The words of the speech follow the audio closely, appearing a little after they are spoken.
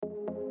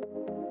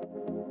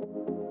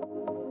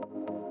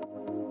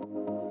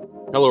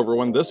Hello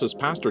everyone, this is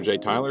Pastor Jay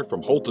Tyler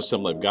from Holt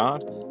Assembly of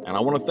God, and I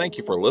want to thank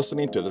you for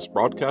listening to this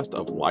broadcast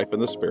of Life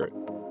in the Spirit.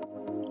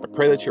 I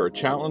pray that you are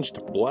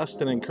challenged, blessed,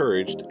 and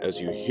encouraged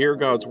as you hear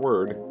God's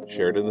Word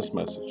shared in this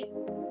message.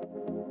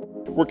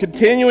 We're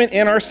continuing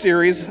in our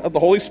series of the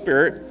Holy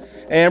Spirit,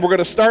 and we're going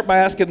to start by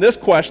asking this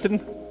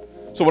question.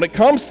 So when it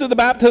comes to the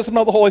baptism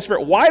of the Holy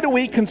Spirit, why do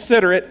we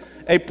consider it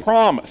a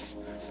promise?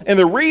 And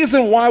the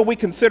reason why we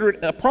consider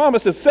it a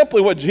promise is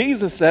simply what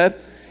Jesus said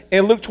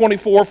in Luke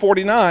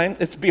 24:49.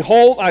 It's,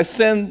 "Behold, I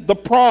send the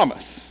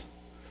promise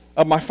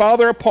of my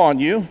Father upon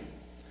you,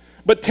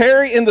 but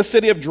tarry in the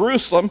city of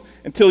Jerusalem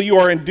until you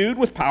are endued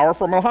with power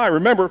from on high."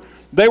 Remember,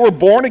 they were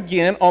born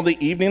again on the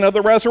evening of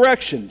the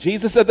resurrection.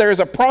 Jesus said there is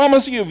a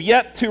promise you have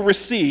yet to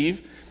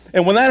receive,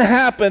 and when that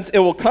happens, it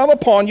will come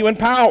upon you in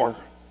power.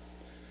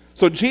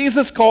 So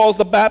Jesus calls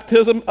the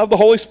baptism of the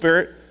Holy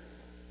Spirit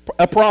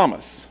a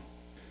promise.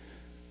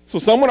 So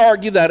some would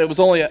argue that it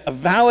was only a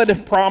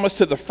valid promise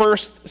to the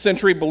first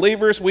century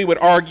believers. We would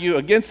argue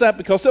against that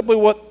because simply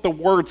what the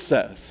Word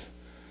says.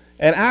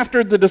 And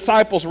after the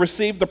disciples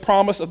received the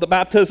promise of the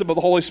baptism of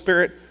the Holy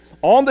Spirit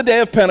on the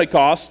day of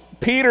Pentecost,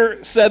 Peter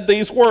said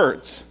these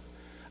words,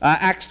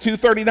 Acts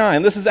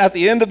 2:39. This is at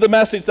the end of the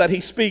message that he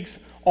speaks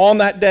on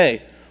that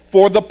day.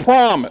 "For the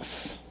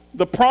promise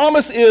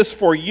is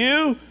for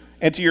you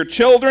and to your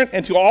children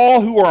and to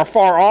all who are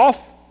far off,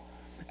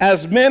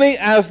 as many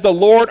as the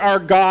Lord our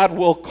God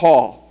will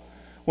call."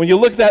 When you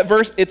look at that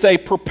verse, it's a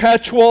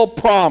perpetual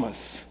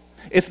promise.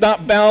 It's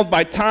not bound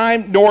by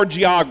time nor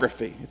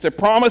geography. It's a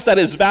promise that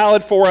is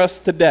valid for us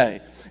today.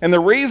 And the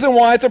reason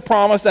why it's a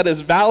promise that is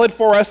valid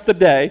for us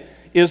today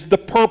is the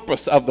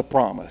purpose of the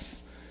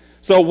promise.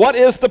 So what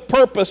is the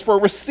purpose for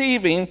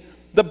receiving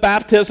the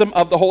baptism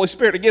of the Holy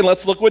Spirit? Again,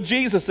 let's look what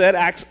Jesus said,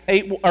 Acts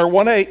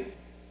 1:8.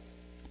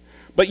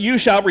 "But you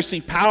shall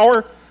receive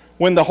power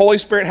when the Holy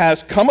Spirit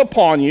has come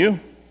upon you,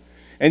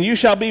 and you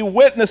shall be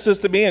witnesses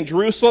to me in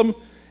Jerusalem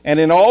and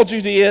in all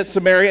Judea,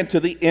 Samaria, and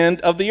to the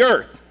end of the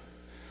earth."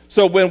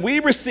 So when we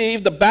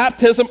receive the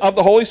baptism of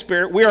the Holy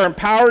Spirit, we are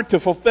empowered to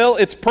fulfill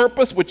its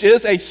purpose, which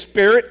is a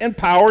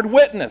Spirit-empowered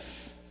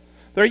witness.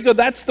 There you go.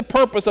 That's the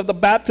purpose of the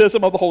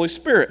baptism of the Holy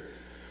Spirit.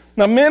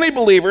 Now, many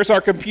believers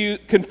are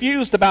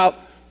confused about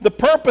the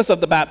purpose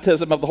of the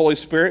baptism of the Holy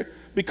Spirit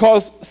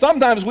because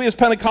sometimes we as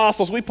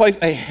Pentecostals, we place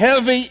a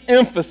heavy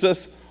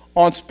emphasis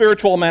on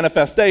spiritual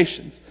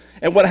manifestations.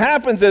 And what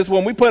happens is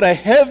when we put a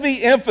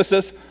heavy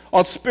emphasis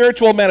on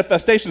spiritual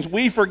manifestations,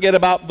 we forget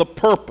about the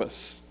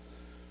purpose.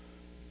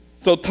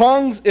 So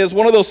tongues is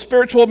one of those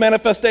spiritual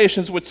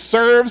manifestations which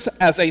serves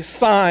as a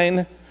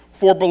sign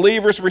for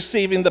believers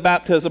receiving the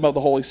baptism of the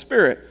Holy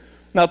Spirit.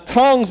 Now,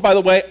 tongues, by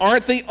the way,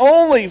 aren't the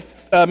only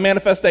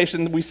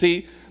manifestation we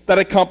see that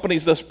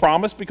accompanies this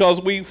promise,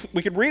 because we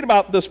could read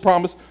about this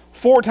promise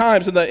 4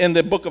 times in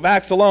the book of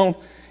Acts alone,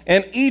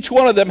 and each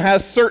one of them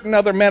has certain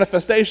other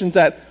manifestations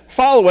that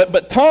follow it,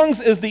 but tongues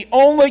is the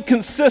only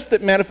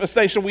consistent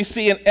manifestation we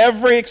see in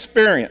every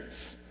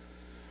experience.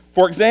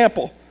 For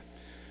example,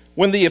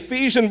 when the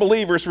Ephesian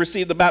believers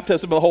received the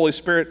baptism of the Holy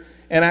Spirit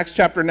in Acts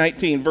chapter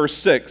 19, verse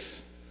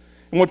 6,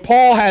 and when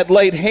Paul had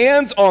laid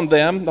hands on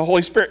them, the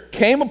Holy Spirit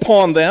came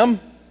upon them,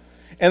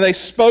 and they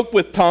spoke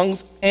with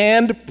tongues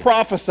and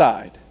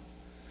prophesied.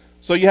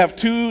 So you have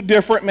 2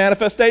 different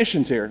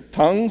manifestations here,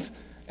 tongues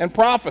and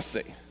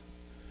prophecy.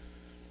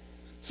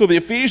 So the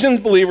Ephesian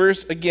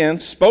believers, again,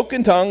 spoke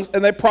in tongues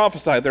and they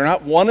prophesied. They're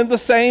not one and the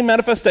same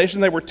manifestation.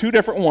 They were 2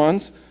 different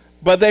ones,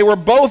 but they were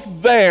both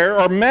there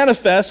or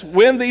manifest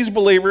when these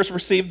believers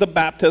received the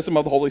baptism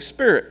of the Holy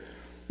Spirit.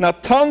 Now,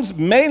 tongues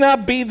may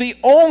not be the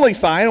only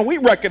sign, and we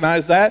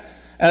recognize that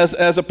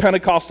as a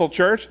Pentecostal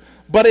church,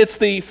 but it's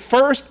the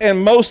first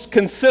and most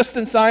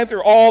consistent sign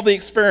through all the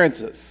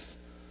experiences.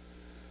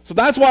 So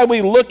that's why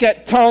we look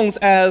at tongues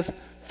as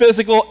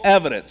physical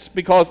evidence,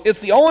 because it's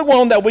the only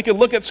one that we can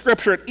look at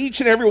Scripture at each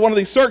and every one of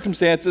these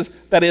circumstances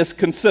that is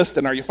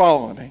consistent. Are you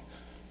following me?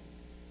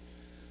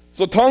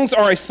 So tongues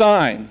are a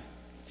sign.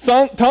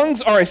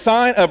 Tongues are a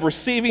sign of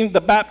receiving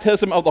the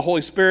baptism of the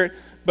Holy Spirit,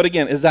 but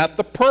again, is that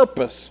the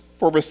purpose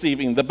for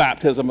receiving the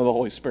baptism of the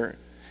Holy Spirit?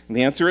 And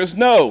the answer is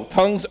no.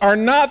 Tongues are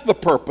not the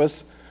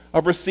purpose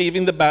of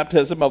receiving the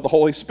baptism of the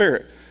Holy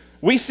Spirit.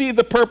 We see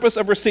the purpose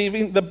of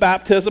receiving the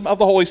baptism of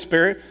the Holy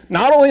Spirit,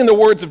 not only in the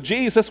words of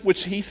Jesus,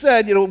 which he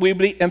said, we'd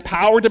be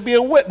empowered to be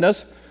a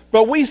witness,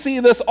 but we see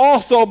this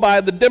also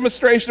by the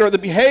demonstration or the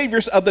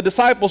behaviors of the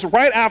disciples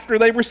right after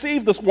they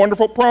received this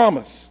wonderful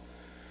promise.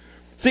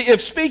 See,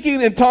 if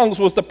speaking in tongues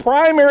was the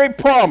primary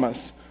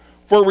promise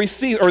for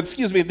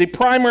the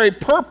primary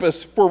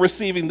purpose for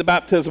receiving the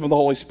baptism of the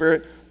Holy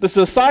Spirit,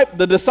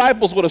 the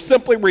disciples would have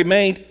simply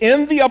remained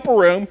in the upper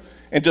room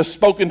and just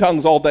spoke in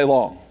tongues all day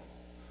long,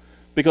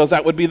 because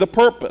that would be the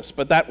purpose.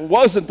 But that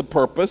wasn't the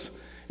purpose,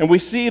 and we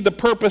see the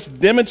purpose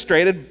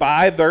demonstrated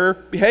by their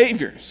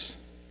behaviors.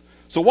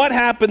 So what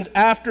happens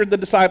after the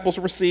disciples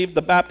received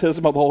the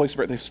baptism of the Holy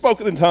Spirit? They've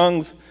spoken in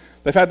tongues.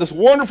 They've had this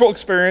wonderful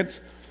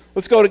experience.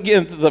 Let's go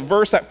again to the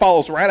verse that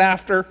follows right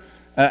after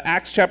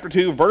Acts chapter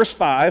 2, verse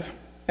 5.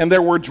 "And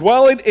there were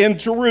dwelling in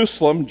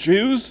Jerusalem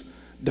Jews,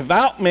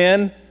 devout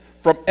men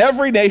from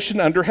every nation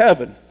under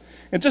heaven.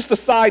 And just a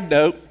side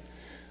note,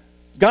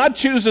 God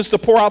chooses to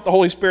pour out the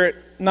Holy Spirit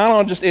not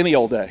on just any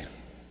old day.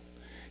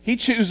 He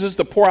chooses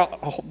to pour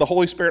out the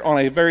Holy Spirit on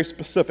a very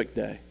specific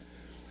day.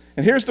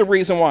 And here's the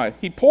reason why.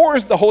 He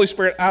pours the Holy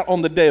Spirit out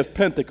on the day of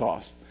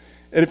Pentecost.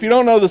 And if you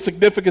don't know the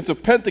significance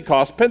of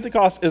Pentecost,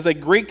 Pentecost is a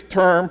Greek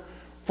term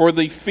for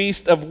the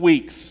Feast of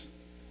Weeks.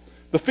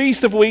 The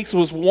Feast of Weeks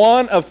was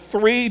one of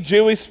 3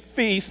 Jewish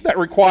feasts that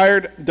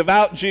required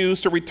devout Jews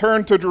to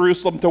return to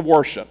Jerusalem to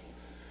worship.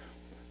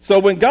 So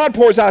when God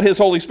pours out his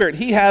Holy Spirit,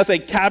 he has a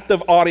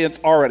captive audience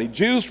already.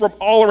 Jews from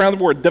all around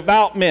the world,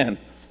 devout men.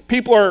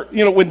 People are,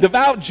 when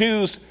devout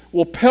Jews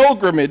will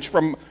pilgrimage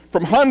from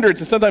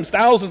hundreds and sometimes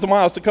thousands of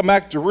miles to come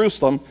back to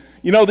Jerusalem,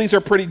 these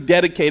are pretty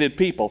dedicated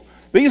people.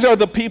 These are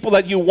the people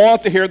that you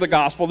want to hear the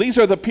gospel. These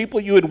are the people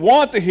you would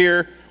want to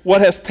hear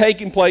what has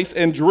taken place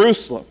in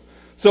Jerusalem.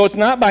 So it's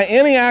not by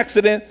any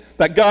accident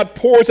that God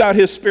pours out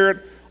his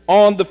Spirit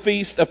on the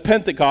Feast of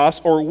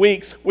Pentecost, or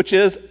Weeks, which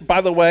is,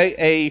 by the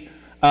way,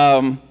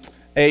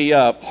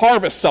 a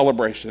harvest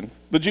celebration.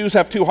 The Jews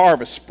have 2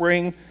 harvests,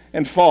 spring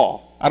and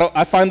fall.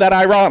 I find that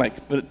ironic,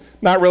 but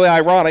not really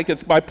ironic.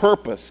 It's by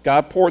purpose.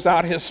 God pours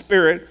out his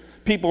Spirit.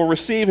 People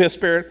receive his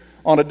Spirit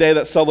on a day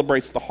that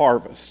celebrates the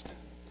harvest.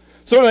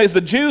 So anyways,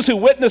 the Jews who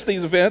witnessed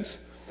these events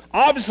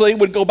obviously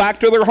would go back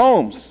to their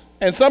homes.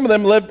 And some of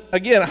them lived,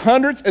 again,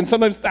 hundreds and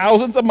sometimes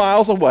thousands of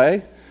miles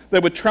away. They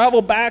would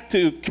travel back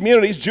to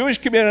communities, Jewish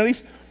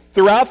communities,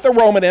 throughout the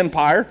Roman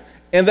Empire,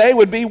 and they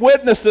would be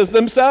witnesses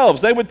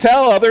themselves. They would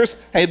tell others,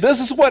 hey, this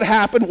is what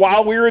happened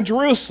while we were in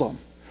Jerusalem.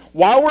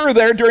 While we were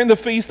there during the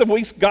Feast of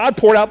Weeks, God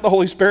poured out the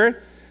Holy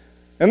Spirit,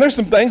 and there's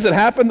some things that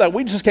happened that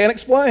we just can't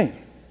explain.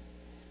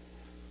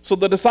 So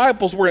the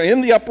disciples were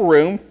in the upper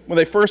room when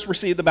they first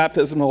received the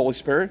baptism of the Holy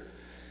Spirit.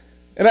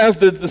 And as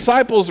the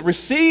disciples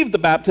received the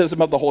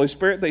baptism of the Holy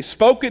Spirit, they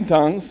spoke in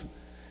tongues.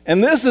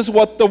 And this is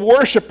what the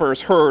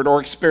worshipers heard or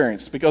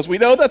experienced. Because we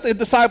know that the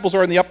disciples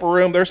are in the upper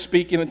room, they're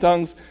speaking in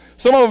tongues.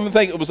 Some of them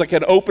think it was like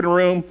an open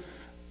room.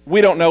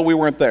 We don't know, we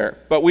weren't there.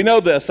 But we know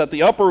this, that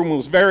the upper room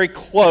was very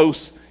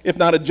close, if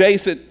not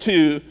adjacent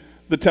to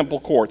the temple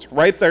courts.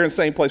 Right there in the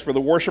same place where the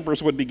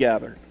worshipers would be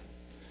gathered.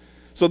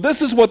 So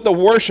this is what the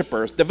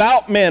worshipers,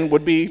 devout men,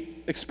 would be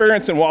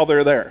experiencing while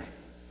they're there.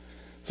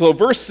 So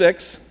verse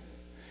 6,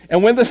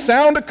 and when the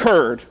sound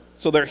occurred,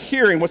 so they're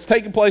hearing what's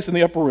taking place in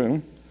the upper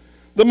room,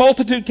 the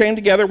multitude came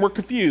together and were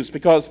confused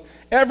because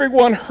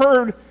everyone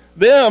heard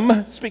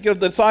them, speaking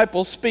of the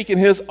disciples, speak in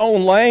his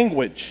own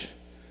language.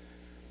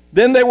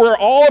 Then they were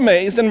all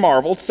amazed and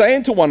marveled,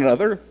 saying to one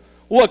another,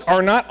 look,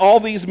 are not all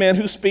these men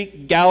who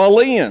speak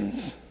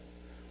Galileans?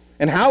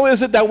 And how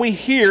is it that we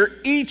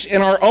hear each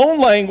in our own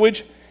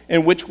language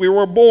in which we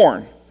were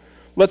born?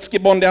 Let's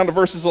skip on down to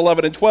verses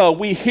 11 and 12.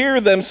 We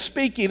hear them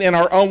speaking in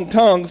our own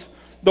tongues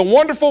the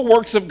wonderful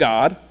works of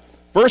God.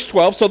 Verse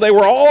 12, so they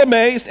were all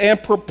amazed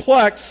and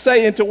perplexed,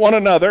 saying to one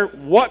another,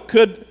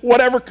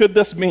 whatever could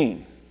this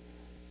mean?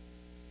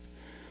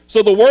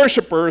 So the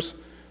worshipers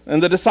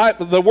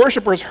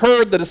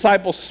heard the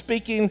disciples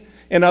speaking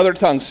in other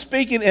tongues,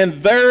 speaking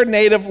in their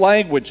native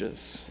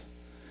languages.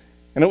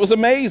 And it was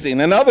amazing.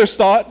 And others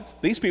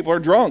thought, these people are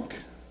drunk.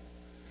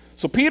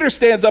 So Peter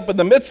stands up in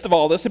the midst of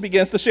all this and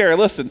begins to share.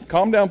 Listen,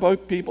 calm down,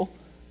 people.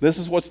 This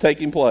is what's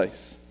taking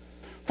place.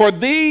 For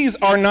these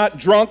are not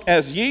drunk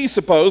as ye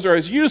suppose, or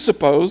as you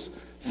suppose,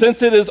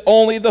 since it is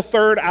only the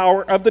 3rd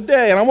hour of the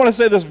day. And I want to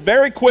say this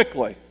very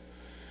quickly.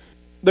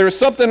 There's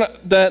something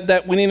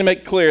that we need to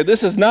make clear.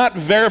 This is not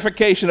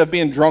verification of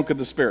being drunk of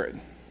the Spirit.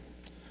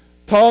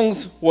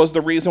 Tongues was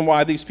the reason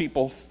why these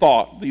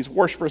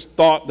worshipers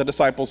thought the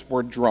disciples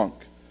were drunk.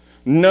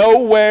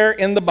 Nowhere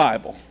in the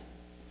Bible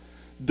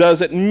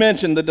does it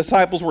mention the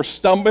disciples were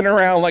stumbling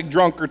around like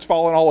drunkards,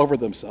 falling all over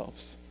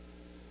themselves,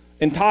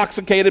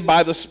 intoxicated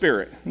by the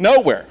Spirit.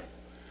 Nowhere.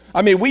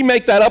 I mean, we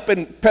make that up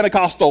in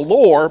Pentecostal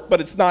lore,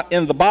 but it's not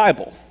in the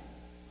Bible.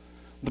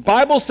 The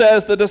Bible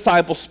says the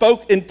disciples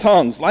spoke in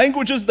tongues,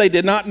 languages they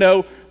did not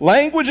know,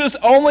 languages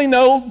only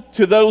known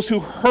to those who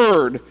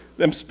heard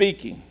them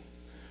speaking.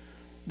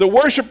 The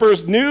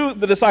worshipers knew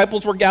the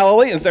disciples were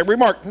Galileans. They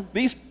remarked,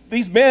 these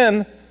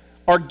men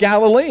are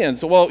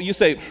Galileans. Well, you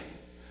say,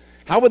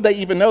 how would they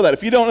even know that?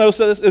 If you don't know,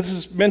 so this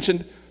is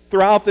mentioned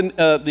throughout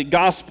the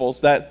Gospels,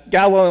 that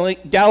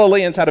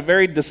Galileans had a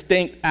very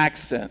distinct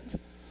accent.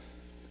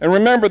 And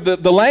remember,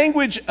 the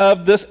language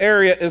of this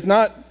area is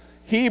not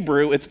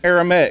Hebrew, it's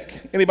Aramaic.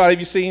 Anybody, have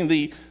you seen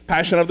the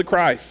Passion of the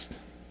Christ?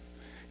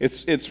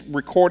 It's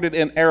recorded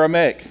in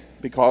Aramaic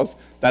because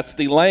that's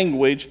the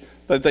language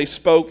that they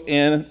spoke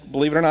in,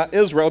 believe it or not,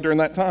 Israel during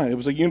that time. It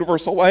was a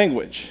universal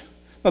language.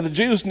 Now, the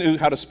Jews knew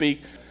how to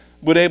speak,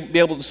 would be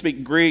able to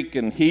speak Greek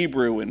and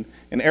Hebrew and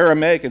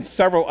Aramaic and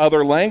several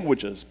other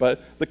languages,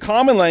 but the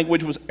common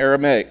language was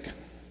Aramaic.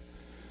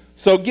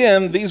 So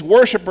again, these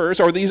worshipers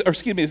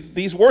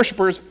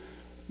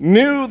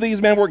knew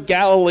these men were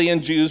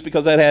Galilean Jews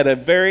because they had a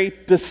very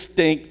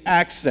distinct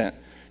accent.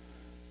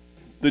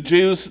 The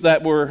Jews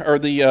that were, or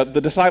the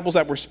disciples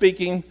that were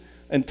speaking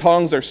in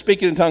tongues, they're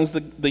speaking in tongues.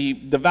 The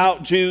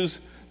devout Jews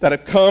that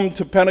have come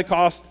to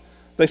Pentecost,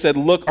 They said,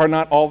 look, are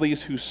not all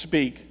these who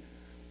speak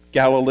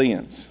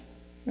Galileans?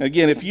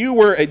 Again, if you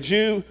were a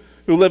Jew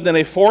who lived in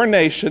a foreign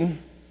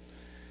nation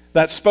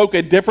that spoke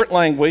a different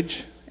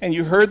language, and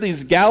you heard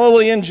these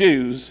Galilean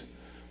Jews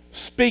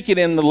speaking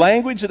in the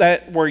language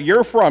that where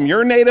you're from,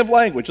 your native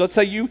language. Let's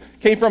say you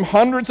came from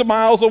hundreds of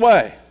miles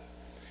away,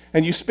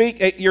 and you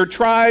speak, your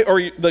tribe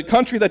or the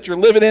country that you're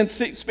living in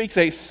speaks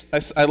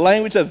a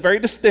language that's very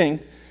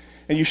distinct,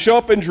 and you show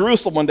up in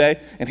Jerusalem one day,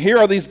 and here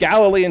are these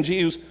Galilean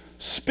Jews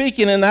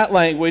speaking in that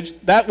language.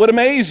 That would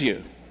amaze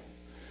you.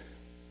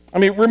 I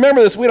mean,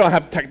 remember this, we don't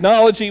have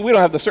technology, we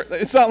don't have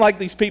it's not like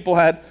these people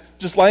had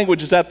just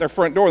languages at their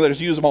front door, they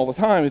just use them all the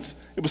time.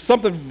 It was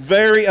something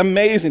very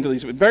amazing to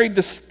these people, very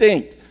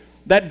distinct.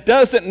 That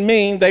doesn't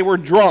mean they were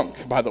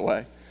drunk, by the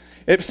way.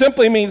 It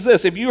simply means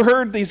this: if you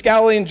heard these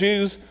Galilean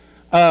Jews,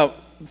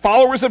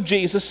 followers of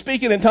Jesus,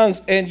 speaking in tongues,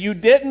 and you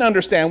didn't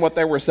understand what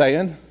they were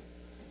saying,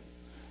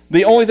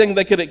 the only thing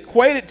they could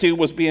equate it to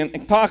was being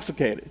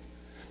intoxicated.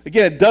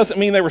 Again, it doesn't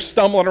mean they were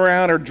stumbling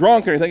around or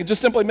drunk or anything. It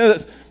just simply means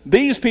that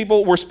these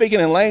people were speaking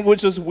in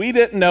languages we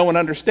didn't know and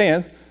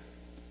understand.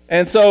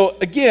 And so,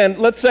 again,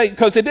 let's say,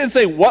 because it didn't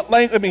say what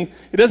language,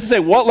 it doesn't say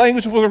what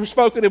language were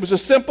spoken. It was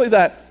just simply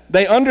that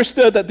they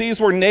understood that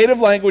these were native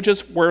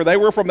languages where they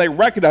were from. They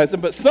recognized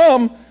them, but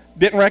some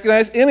didn't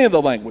recognize any of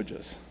the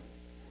languages.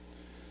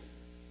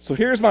 So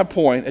here's my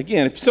point.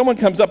 Again, if someone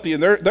comes up to you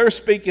and they're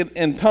speaking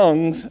in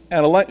tongues,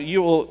 and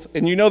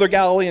you know they're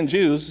Galilean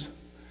Jews,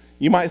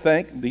 you might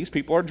think these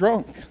people are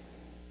drunk.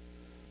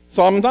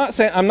 So I'm not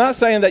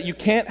saying that you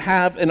can't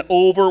have an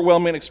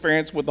overwhelming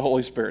experience with the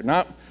Holy Spirit.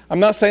 I'm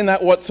not saying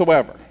that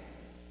whatsoever.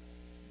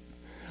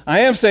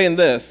 I am saying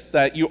this,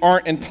 that you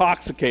aren't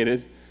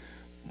intoxicated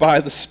by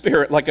the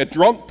Spirit like a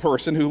drunk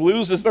person who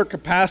loses their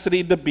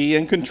capacity to be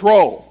in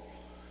control.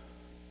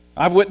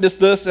 I've witnessed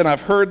this and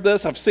I've heard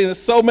this. I've seen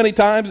this so many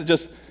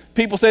times.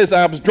 People say this: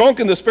 I was drunk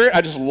in the Spirit,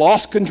 I just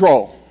lost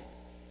control.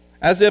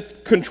 As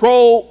if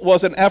control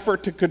was an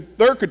effort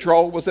their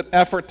control was an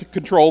effort to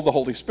control the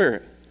Holy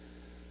Spirit.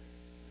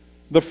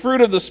 The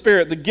fruit of the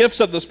Spirit, the gifts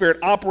of the Spirit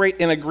operate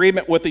in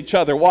agreement with each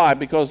other. Why?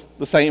 Because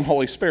the same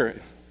Holy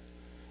Spirit.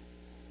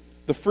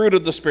 The fruit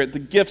of the Spirit, the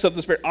gifts of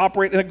the Spirit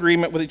operate in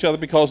agreement with each other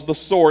because the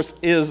source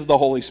is the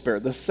Holy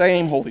Spirit, the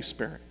same Holy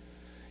Spirit.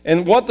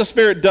 And what the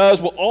Spirit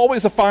does will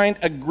always find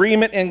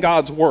agreement in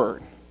God's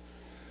Word.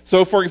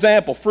 So, for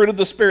example, fruit of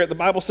the Spirit, the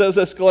Bible says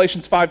this,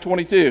 Galatians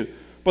 5:22.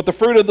 But the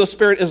fruit of the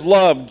Spirit is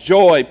love,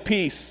 joy,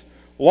 peace,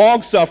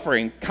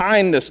 long-suffering,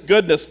 kindness,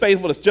 goodness,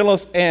 faithfulness,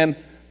 gentleness, and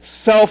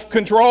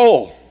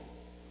self-control.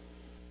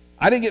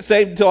 I didn't get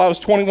saved until I was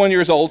 21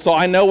 years old, so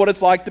I know what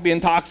it's like to be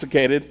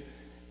intoxicated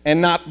and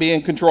not be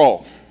in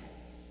control.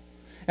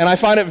 And I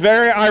find it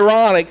very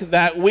ironic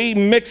that we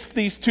mix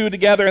these two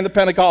together in the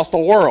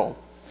Pentecostal world.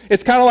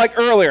 It's kind of like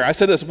earlier, I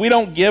said this: we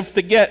don't give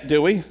to get,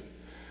 do we?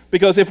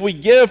 Because if we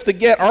give to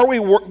get,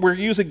 we're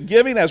using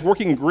giving as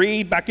working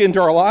greed back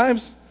into our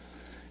lives?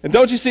 And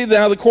don't you see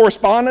now the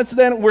correspondence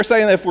then? We're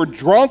saying that if we're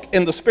drunk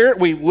in the Spirit,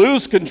 we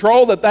lose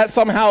control, that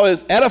somehow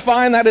is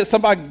edifying, that is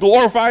somehow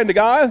glorifying to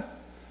God?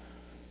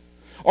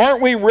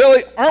 Aren't we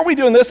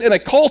doing this in a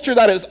culture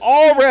that is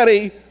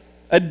already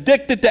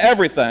addicted to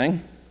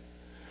everything?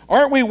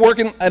 Aren't we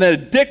working an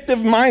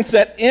addictive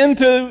mindset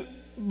into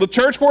the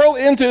church world,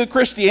 into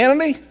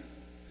Christianity?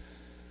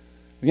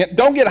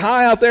 Don't get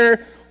high out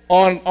there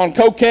on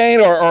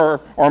cocaine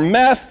or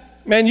meth.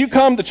 Man, you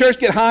come to church,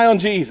 get high on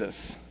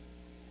Jesus.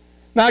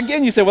 Now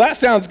again, you say, well, that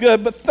sounds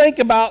good, but think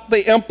about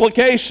the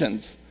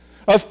implications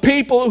of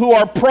people who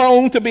are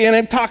prone to being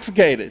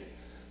intoxicated.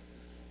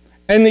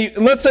 And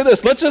let's say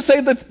this, let's just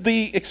say that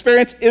the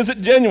experience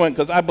isn't genuine,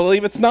 because I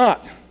believe it's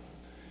not.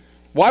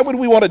 Why would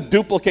we want to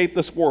duplicate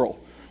this world?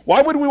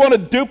 Why would we want to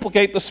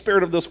duplicate the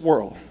spirit of this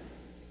world?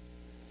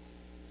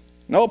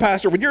 No,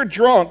 Pastor, when you're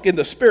drunk in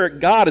the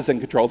Spirit, God is in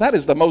control. That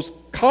is the most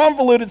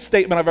convoluted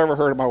statement I've ever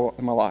heard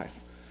in my life.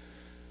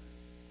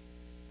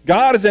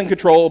 God is in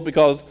control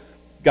because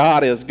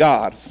God is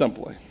God,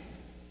 simply.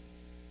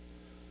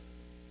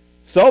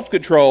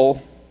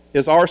 Self-control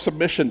is our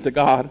submission to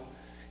God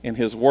and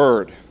His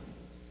Word.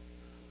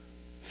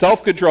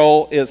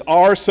 Self-control is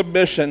our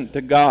submission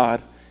to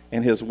God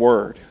and His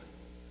Word.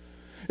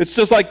 It's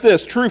just like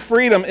this. True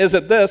freedom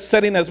isn't this: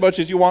 sinning as much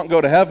as you want and go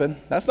to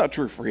heaven. That's not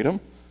true freedom.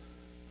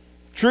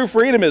 True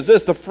freedom is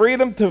this: the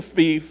freedom to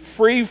be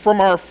free from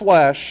our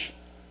flesh,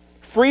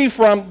 free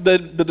from the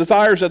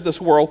desires of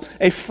this world,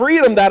 a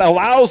freedom that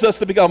allows us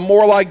to become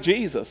more like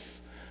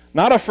Jesus.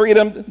 Not a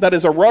freedom that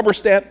is a rubber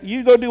stamp.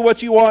 You go do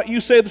what you want,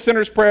 you say the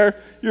sinner's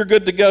prayer, you're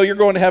good to go, you're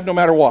going to heaven no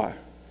matter what.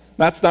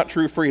 That's not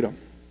true freedom.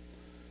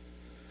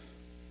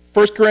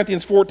 1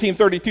 Corinthians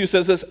 14:32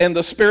 says this: and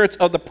the spirits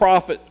of the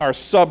prophet are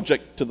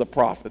subject to the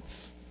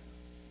prophets.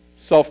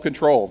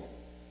 Self-control.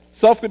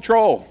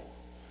 Self-control.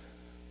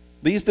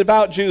 These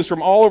devout Jews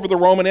from all over the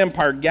Roman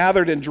Empire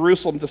gathered in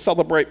Jerusalem to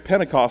celebrate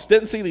Pentecost.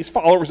 Didn't see these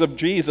followers of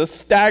Jesus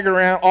staggering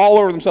around all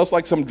over themselves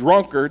like some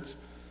drunkards.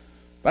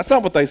 That's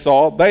not what they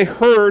saw. They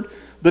heard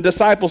the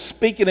disciples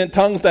speaking in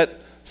tongues that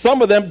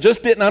some of them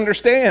just didn't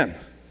understand.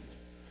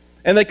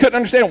 And they couldn't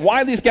understand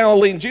why these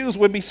Galilean Jews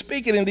would be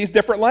speaking in these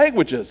different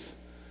languages.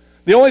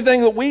 The only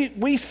thing that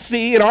we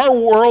see in our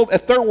world,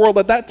 at their world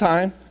at that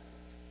time,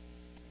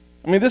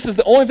 this is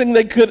the only thing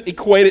they could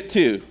equate it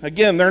to.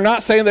 Again, they're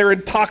not saying they were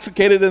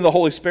intoxicated in the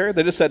Holy Spirit.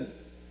 They just said,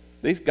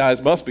 these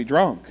guys must be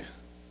drunk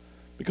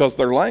because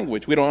their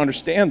language, we don't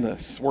understand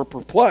this. We're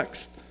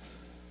perplexed.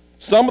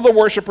 Some of the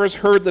worshipers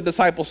heard the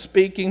disciples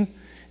speaking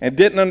and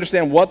didn't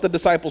understand what the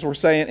disciples were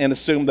saying and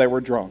assumed they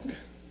were drunk.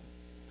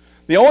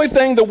 The only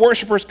thing the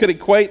worshipers could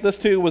equate this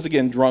to was,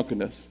 again,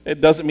 drunkenness. It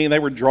doesn't mean they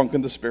were drunk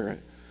in the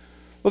Spirit.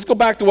 Let's go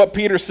back to what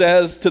Peter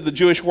says to the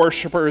Jewish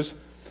worshipers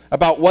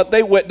about what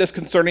they witnessed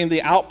concerning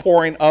the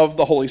outpouring of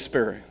the Holy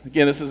Spirit.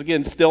 Again, this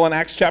is still in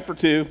Acts chapter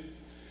 2.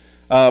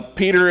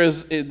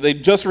 They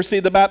just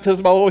received the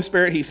baptism of the Holy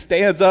Spirit. He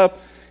stands up,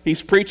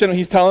 he's preaching,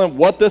 he's telling them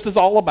what this is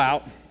all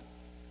about.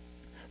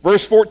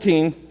 Verse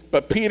 14,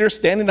 but Peter,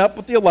 standing up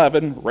with the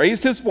 11,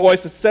 raised his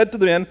voice and said to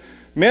the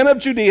men of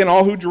Judea and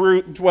all who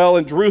dwell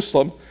in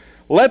Jerusalem,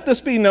 let this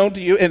be known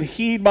to you and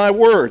heed my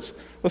words.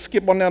 Let's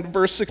skip on down to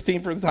verse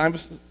 16 for the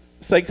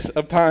sake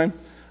of time.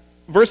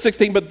 Verse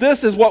 16, but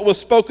this is what was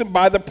spoken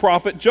by the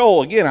prophet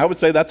Joel. Again, I would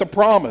say that's a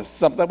promise,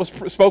 something that was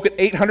spoken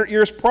 800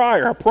 years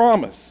prior, a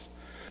promise.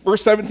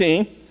 Verse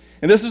 17,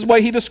 and this is the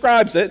way he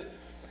describes it,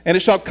 and it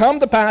shall come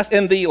to pass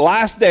in the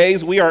last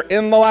days, we are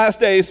in the last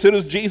days, as soon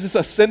as Jesus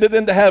ascended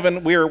into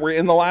heaven, we're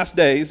in the last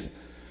days.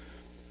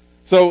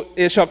 So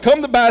it shall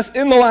come to pass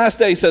in the last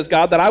days, says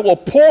God, that I will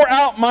pour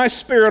out my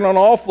Spirit on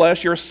all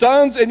flesh. Your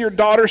sons and your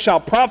daughters shall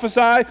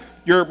prophesy,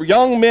 your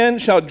young men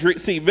shall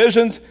see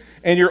visions,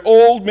 and your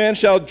old men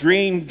shall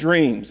dream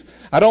dreams.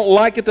 I don't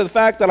like it to the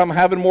fact that I'm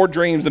having more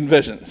dreams than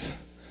visions.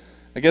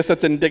 I guess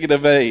that's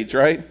indicative of age,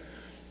 right?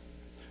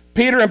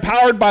 Peter,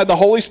 empowered by the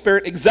Holy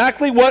Spirit,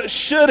 exactly what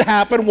should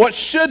happen, what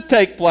should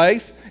take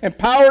place,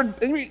 empowered.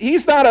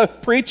 He's not a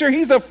preacher,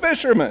 he's a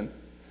fisherman.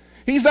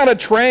 He's not a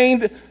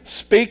trained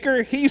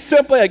speaker. He's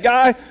simply a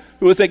guy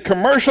who is a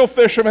commercial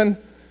fisherman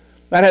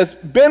that has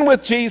been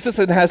with Jesus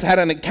and has had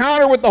an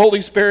encounter with the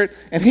Holy Spirit,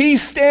 and he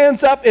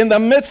stands up in the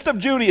midst of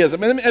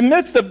Judaism, in the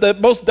midst of the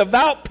most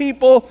devout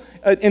people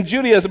in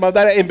Judaism of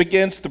that, and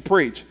begins to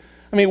preach.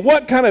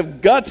 What kind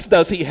of guts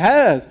does he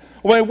have?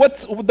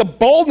 What's the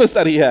boldness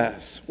that he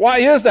has? Why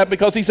is that?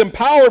 Because he's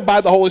empowered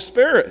by the Holy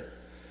Spirit.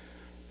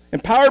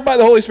 Empowered by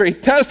the Holy Spirit,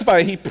 he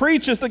testifies, he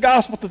preaches the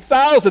gospel to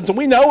thousands, and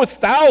we know it's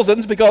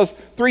thousands because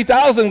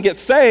 3,000 get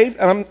saved,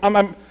 and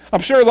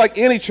I'm sure like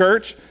any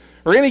church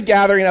or any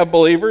gathering of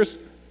believers,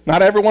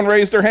 not everyone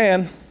raised their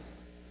hand.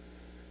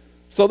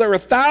 So there were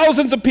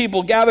thousands of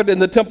people gathered in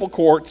the temple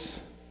courts,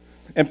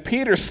 and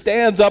Peter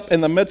stands up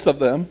in the midst of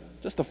them,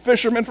 just a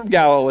fisherman from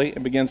Galilee,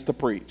 and begins to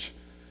preach.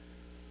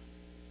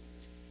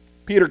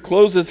 Peter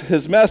closes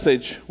his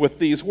message with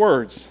these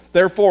words,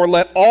 therefore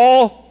let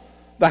all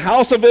the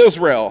house of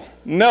Israel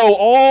know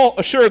all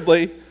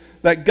assuredly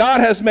that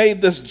God has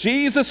made this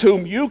Jesus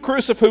whom you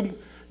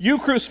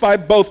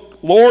crucified both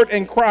Lord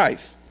and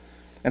Christ.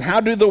 And how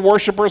do the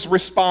worshipers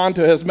respond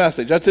to his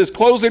message? That's his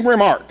closing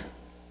remark.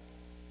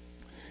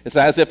 It's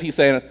as if he's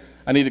saying,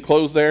 I need to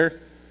close there,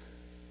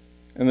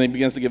 and then he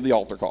begins to give the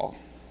altar call.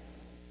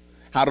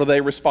 How do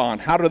they respond?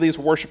 How do these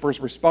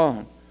worshipers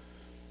respond?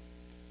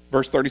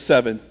 Verse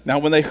 37, now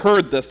when they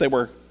heard this, they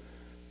were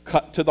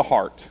cut to the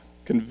heart,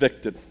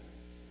 convicted,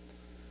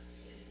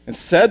 and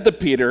said to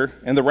Peter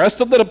and the rest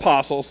of the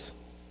apostles,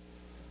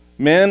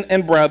 men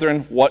and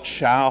brethren, what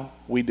shall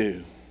we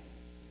do?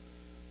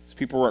 These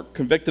people were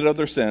convicted of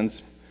their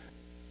sins.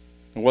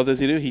 And what does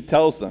he do? He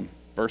tells them,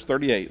 verse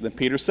 38, then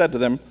Peter said to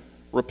them,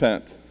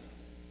 repent,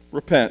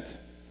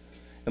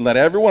 and let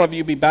every one of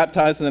you be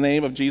baptized in the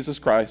name of Jesus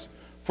Christ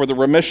for the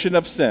remission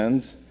of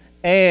sins,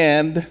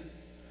 and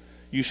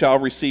you shall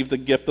receive the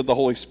gift of the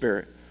Holy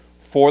Spirit.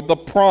 For the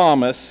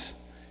promise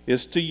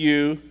is to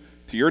you,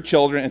 to your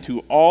children, and to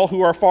all who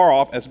are far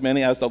off, as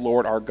many as the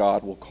Lord our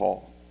God will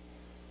call.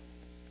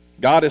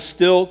 God is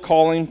still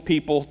calling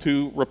people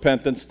to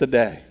repentance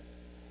today.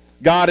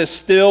 God is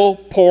still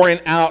pouring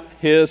out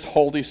his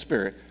Holy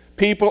Spirit.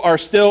 People are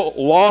still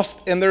lost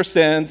in their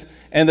sins,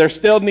 and there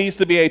still needs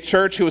to be a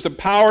church who is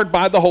empowered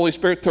by the Holy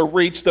Spirit to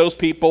reach those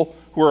people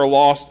who are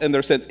lost in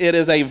their sins. It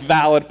is a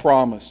valid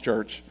promise,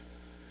 church.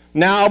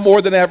 Now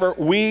more than ever,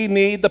 we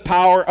need the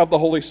power of the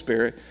Holy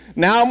Spirit.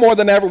 Now more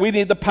than ever, we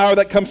need the power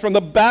that comes from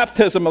the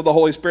baptism of the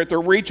Holy Spirit to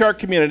reach our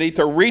community,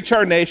 to reach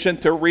our nation,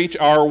 to reach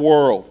our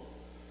world.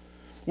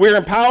 We're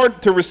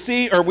empowered to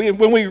receive,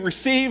 when we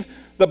receive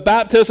the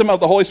baptism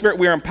of the Holy Spirit,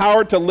 we are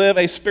empowered to live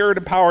a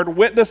Spirit-empowered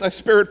witness, a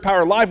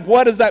Spirit-empowered life.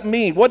 What does that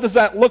mean? What does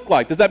that look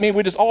like? Does that mean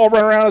we just all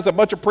run around as a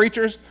bunch of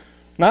preachers?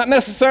 Not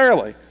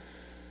necessarily.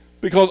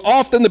 Because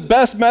often the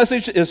best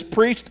message is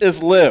preached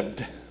is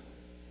lived.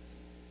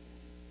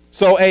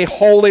 So a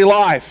holy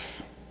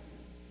life,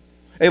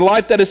 a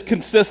life that is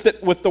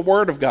consistent with the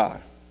Word of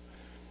God,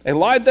 a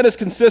life that is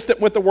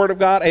consistent with the Word of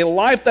God, a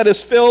life that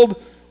is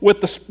filled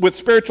with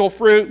spiritual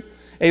fruit,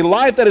 a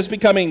life that is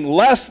becoming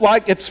less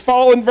like its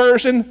fallen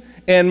version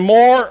and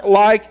more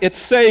like its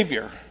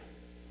Savior.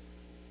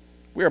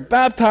 We are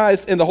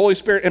baptized in the Holy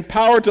Spirit,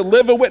 empowered to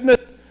live a witness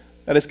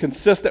that is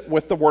consistent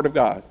with the Word of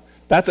God.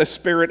 That's a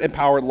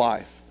Spirit-empowered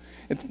life.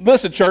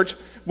 Listen, church,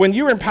 when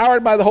you're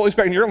empowered by the Holy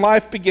Spirit and your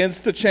life begins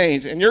to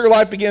change and your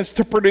life begins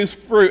to produce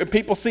fruit and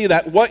people see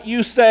that, what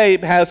you say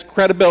has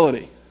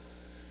credibility.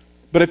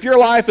 But if your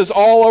life is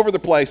all over the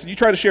place and you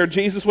try to share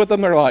Jesus with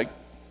them, they're like,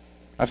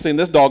 I've seen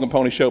this dog and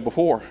pony show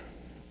before.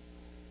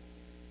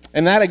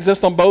 And that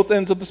exists on both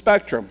ends of the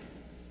spectrum.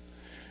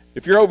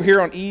 If you're over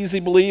here on easy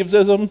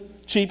believism,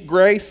 cheap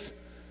grace,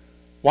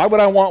 why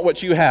would I want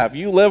what you have?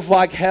 You live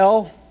like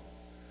hell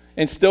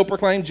and still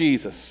proclaim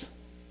Jesus.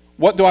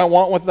 What do I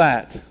want with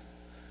that?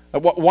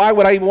 Why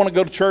would I even want to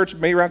go to church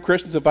and be around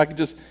Christians if all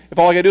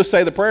I gotta do is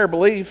say the prayer,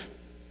 believe?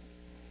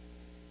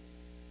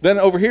 Then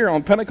over here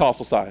on the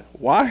Pentecostal side,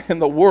 why in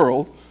the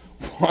world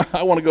would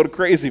I want to go to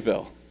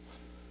Crazyville?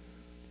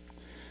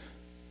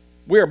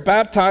 We are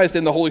baptized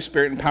in the Holy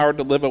Spirit, empowered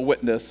to live a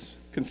witness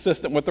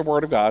consistent with the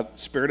Word of God,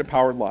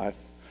 Spirit-empowered life.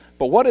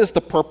 But what is the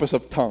purpose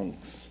of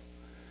tongues?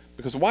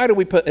 Because why do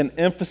we put an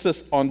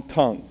emphasis on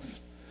tongues?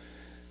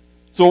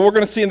 So what we're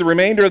going to see in the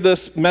remainder of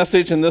this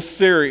message in this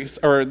series,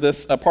 or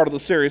this part of the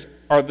series,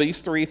 are these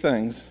three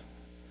things.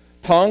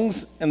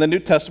 Tongues in the New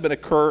Testament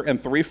occur in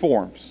three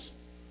forms.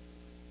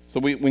 So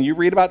when you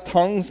read about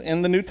tongues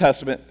in the New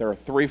Testament, there are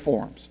three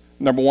forms.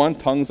 Number one,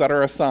 tongues that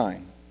are a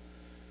sign.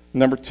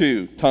 Number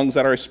two, tongues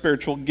that are a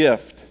spiritual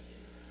gift.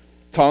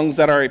 Tongues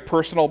that are a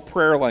personal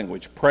prayer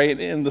language, praying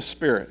in the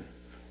Spirit.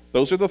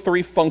 Those are the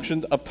three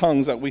functions of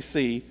tongues that we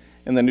see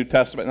in the New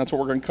Testament, and that's what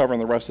we're going to cover in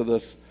the rest of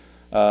this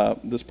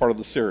part of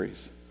the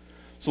series.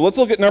 So let's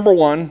look at number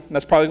one.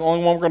 That's probably the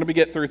only one we're going to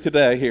get through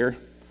today here.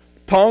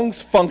 Tongues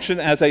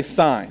function as a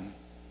sign.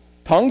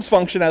 Tongues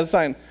function as a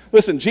sign.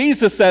 Listen,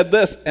 Jesus said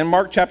this in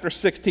Mark chapter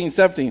 16,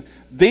 17.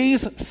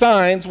 These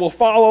signs will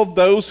follow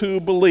those who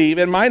believe.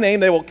 In my name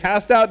they will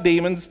cast out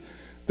demons.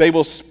 They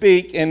will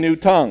speak in new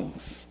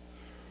tongues.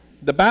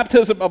 The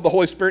baptism of the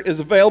Holy Spirit is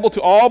available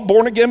to all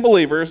born-again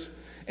believers,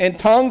 and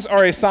tongues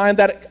are a sign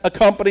that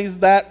accompanies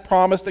that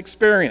promised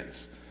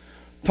experience.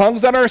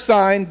 Tongues that are a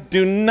sign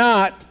do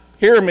not,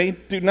 hear me,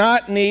 do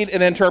not need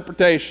an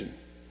interpretation.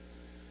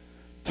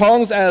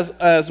 Tongues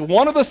as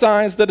one of the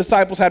signs the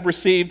disciples had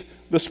received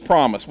this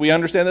promise. We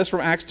understand this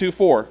from Acts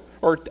 2:4,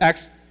 or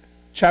Acts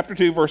chapter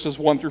 2, verses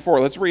 1 through 4.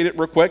 Let's read it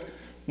real quick.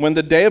 When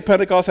the day of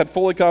Pentecost had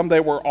fully come,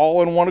 they were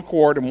all in one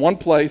accord, in one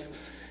place,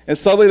 and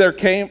suddenly there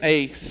came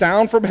a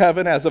sound from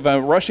heaven as of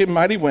a rushing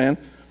mighty wind,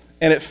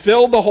 and it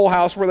filled the whole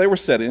house where they were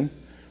sitting.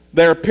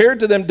 There appeared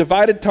to them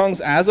divided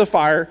tongues as of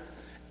fire,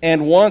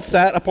 and one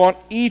sat upon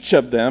each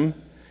of them,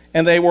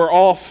 and they were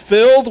all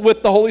filled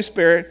with the Holy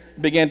Spirit,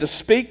 began to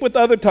speak with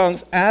other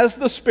tongues as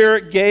the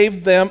Spirit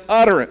gave them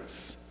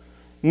utterance.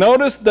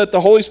 Notice that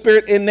the Holy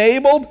Spirit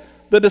enabled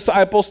the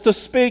disciples to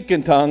speak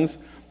in tongues.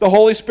 The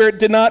Holy Spirit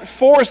did not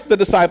force the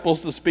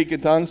disciples to speak in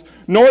tongues,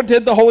 nor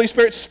did the Holy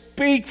Spirit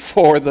speak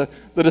for the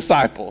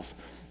disciples.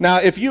 Now,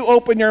 if you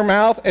open your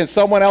mouth and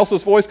someone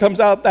else's voice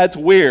comes out, that's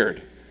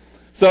weird.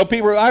 So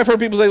I've heard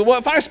people say, well,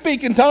 if I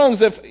speak in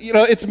tongues, if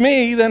it's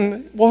me,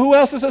 then, well, who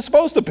else is it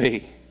supposed to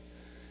be?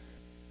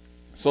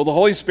 So the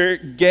Holy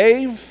Spirit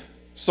gave,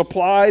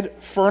 supplied,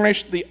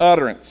 furnished the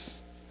utterance.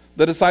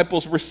 The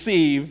disciples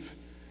receive,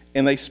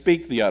 and they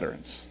speak the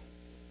utterance.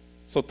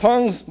 So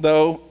tongues,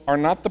 though, are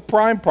not the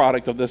prime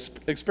product of this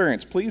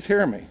experience. Please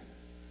hear me.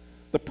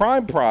 The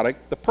prime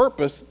product, the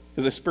purpose,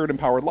 is a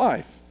Spirit-empowered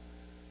life.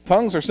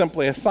 Tongues are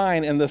simply a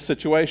sign in this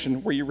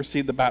situation where you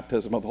receive the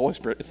baptism of the Holy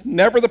Spirit. It's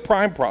never the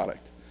prime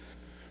product.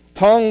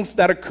 Tongues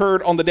that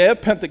occurred on the day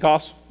of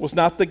Pentecost was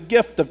not the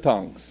gift of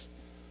tongues.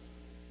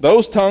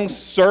 Those tongues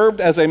served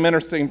as a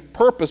ministering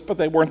purpose, but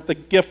they weren't the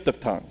gift of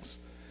tongues.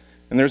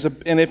 And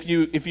if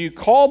you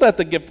call that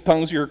the gift of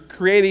tongues, you're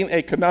creating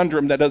a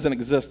conundrum that doesn't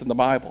exist in the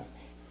Bible.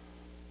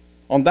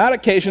 On that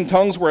occasion,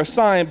 tongues were a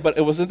sign, but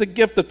it wasn't the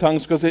gift of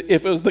tongues, because if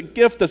it was the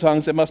gift of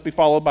tongues, it must be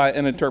followed by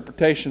an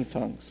interpretation of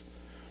tongues.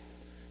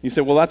 You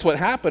say, well, that's what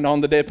happened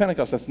on the day of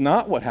Pentecost. That's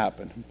not what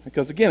happened.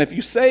 Because again, if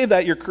you say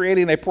that, you're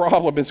creating a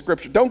problem in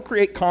Scripture. Don't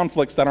create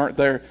conflicts that aren't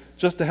there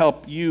just to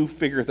help you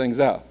figure things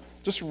out.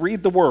 Just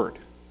read the Word.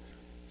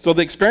 So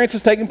the experience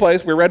is taking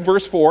place. We read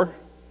verse 4.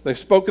 They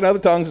spoke in other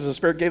tongues as the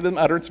Spirit gave them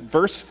utterance.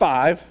 Verse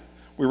 5,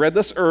 we read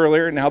this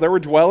earlier. Now there were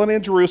dwelling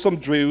in Jerusalem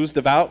Jews,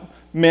 devout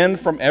men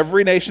from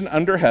every nation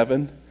under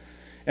heaven.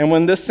 And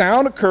when this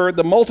sound occurred,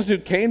 the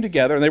multitude came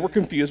together, and they were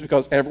confused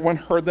because everyone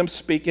heard them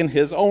speak in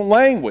his own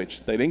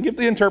language. They didn't give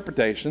the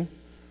interpretation.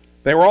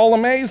 They were all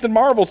amazed and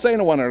marveled, saying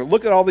to one another,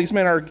 look at all these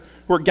men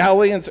who are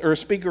Galileans, or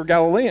speak or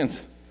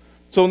Galileans.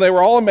 So they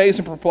were all amazed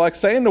and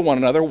perplexed, saying to one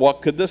another,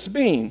 what could this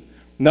mean?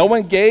 No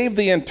one gave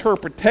the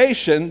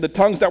interpretation. The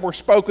tongues that were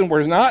spoken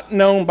were not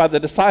known by the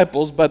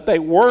disciples, but they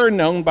were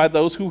known by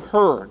those who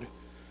heard.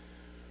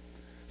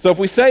 So if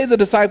we say the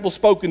disciples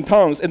spoke in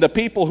tongues and the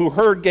people who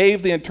heard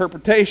gave the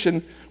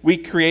interpretation, we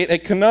create a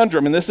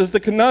conundrum. And this is the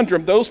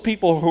conundrum. Those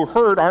people who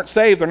heard aren't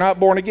saved. They're not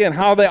born again.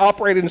 How are they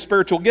operating in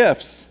spiritual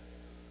gifts?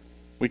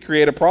 We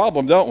create a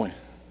problem, don't we?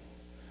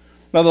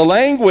 Now the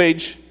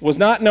language was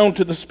not known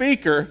to the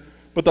speaker,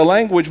 but the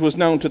language was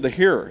known to the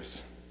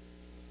hearers.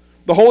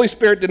 The Holy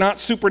Spirit did not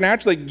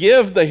supernaturally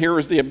give the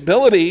hearers the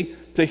ability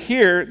to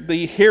hear.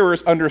 The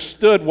hearers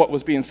understood what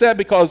was being said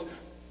because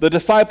the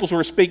disciples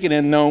were speaking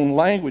in known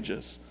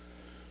languages.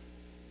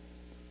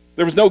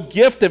 There was no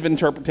gift of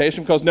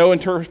interpretation because no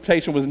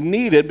interpretation was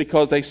needed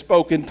because they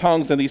spoke in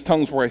tongues, and these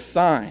tongues were a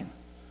sign.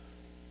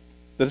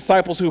 The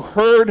disciples who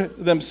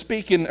heard them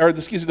speaking,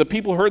 the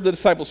people who heard the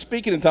disciples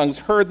speaking in tongues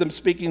heard them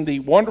speaking the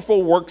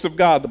wonderful works of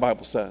God, the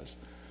Bible says.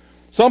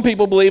 Some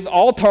people believe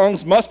all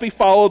tongues must be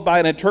followed by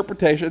an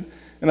interpretation,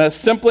 and that's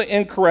simply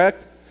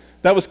incorrect.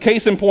 That was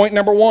case in point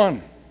number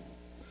 1.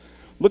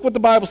 Look what the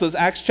Bible says,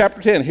 Acts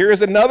chapter 10. Here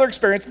is another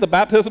experience of the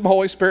baptism of the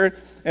Holy Spirit,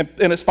 and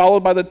it's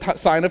followed by the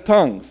sign of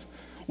tongues.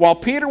 While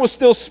Peter was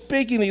still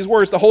speaking these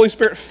words, the Holy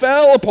Spirit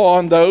fell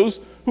upon those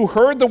who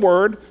heard the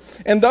word,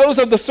 and those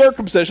of the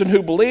circumcision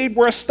who believed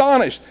were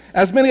astonished,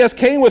 as many as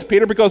came with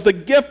Peter, because the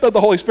gift of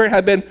the Holy Spirit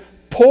had been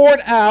poured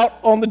out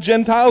on the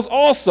Gentiles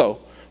also.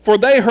 For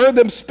they heard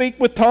them speak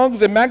with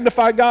tongues and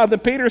magnify God. Then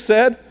Peter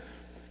said,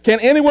 can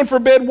anyone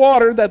forbid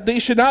water that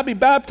these should not be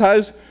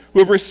baptized who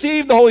have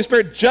received the Holy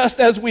Spirit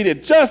just as we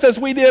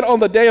did on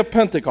the day of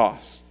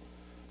Pentecost?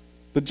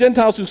 The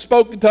Gentiles who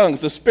spoke in tongues,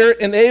 the Spirit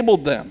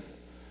enabled them.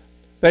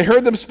 They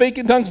heard them speak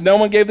in tongues. No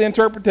one gave the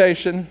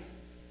interpretation.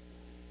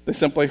 They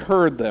simply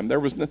heard them.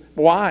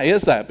 Why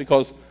is that?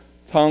 Because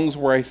tongues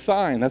were a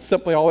sign. That's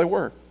simply all they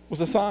were,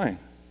 was a sign.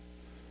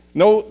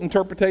 No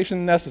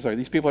interpretation necessary.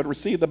 These people had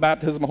received the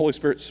baptism of the Holy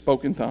Spirit,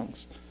 spoke in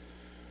tongues.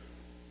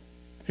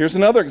 Here's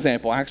another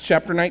example, Acts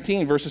chapter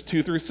 19, verses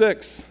 2 through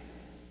 6.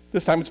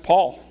 This time it's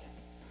Paul.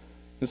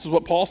 This is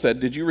what Paul said.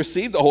 Did you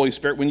receive the Holy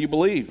Spirit when you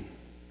believed?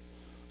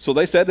 So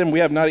they said, and we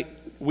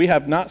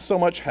have not so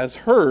much as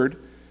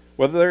heard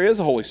whether there is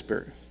a Holy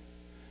Spirit.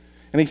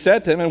 And he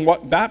said to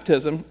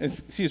them,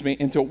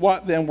 into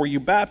what then were you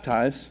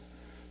baptized?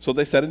 So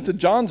they said, into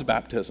John's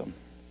baptism.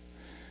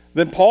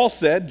 Then Paul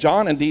said,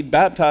 John indeed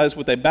baptized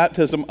with a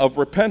baptism of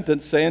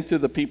repentance, saying to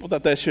the people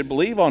that they should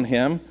believe on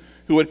him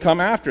who would come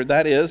after,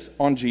 that is,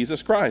 on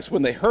Jesus Christ.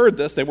 When they heard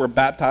this, they were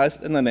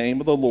baptized in the name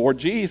of the Lord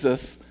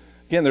Jesus.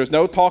 Again, there's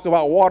no talk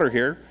about water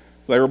here.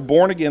 So they were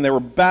born again. They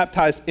were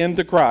baptized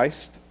into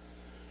Christ.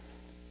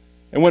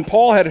 And when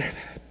Paul had,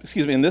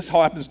 and this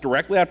happens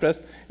directly after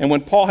this, and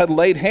when Paul had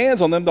laid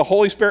hands on them, the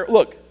Holy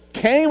Spirit,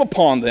 came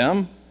upon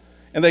them,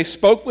 and they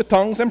spoke with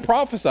tongues and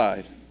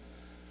prophesied.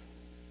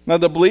 Now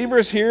the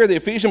believers here, the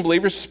Ephesian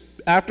believers,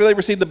 after they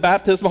received the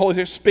baptism of the Holy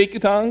Spirit, speak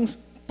in tongues,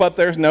 but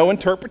there's no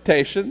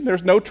interpretation,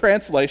 there's no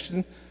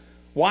translation.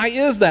 Why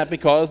is that?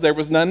 Because there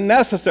was none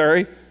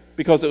necessary,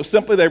 because it was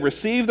simply they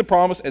received the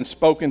promise and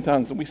spoke in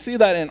tongues. And we see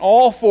that in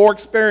all 4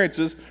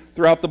 experiences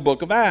throughout the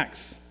book of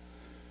Acts.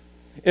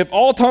 If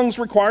all tongues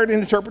required an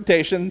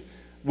interpretation,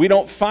 we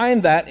don't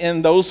find that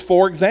in those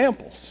 4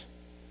 examples.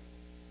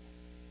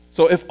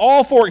 So if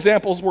all 4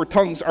 examples where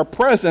tongues are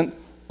present,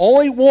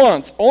 only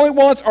once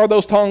are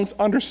those tongues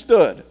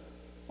understood.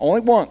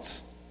 Only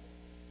once.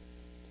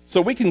 So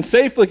we can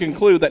safely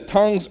conclude that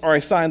tongues are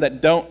a sign that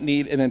don't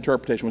need an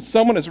interpretation. When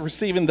someone is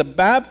receiving the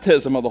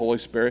baptism of the Holy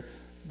Spirit,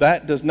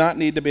 that does not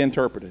need to be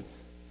interpreted.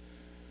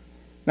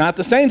 Now at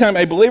the same time,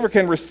 a believer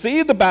can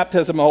receive the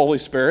baptism of the Holy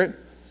Spirit,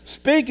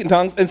 speak in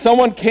tongues, and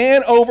someone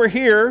can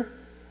overhear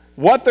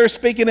what they're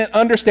speaking and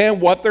understand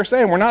what they're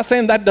saying. We're not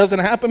saying that doesn't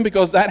happen,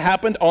 because that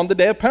happened on the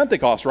day of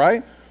Pentecost,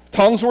 right?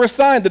 Tongues were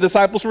assigned. The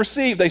disciples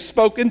received. They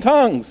spoke in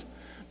tongues.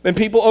 And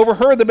people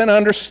overheard them and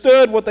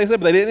understood what they said,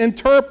 but they didn't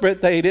interpret.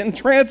 They didn't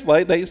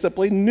translate. They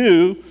simply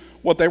knew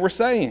what they were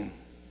saying.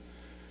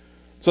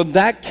 So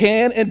that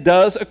can and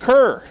does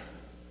occur.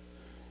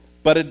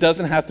 But it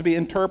doesn't have to be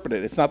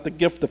interpreted. It's not the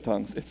gift of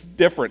tongues. It's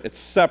different. It's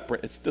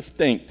separate. It's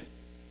distinct.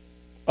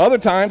 Other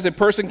times, a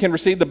person can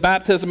receive the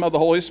baptism of the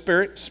Holy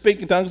Spirit,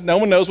 speak in tongues. No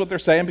one knows what they're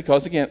saying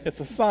because, again, it's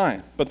a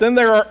sign. But then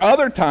there are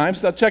other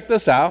times, now check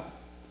this out.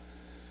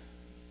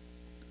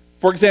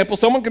 For example,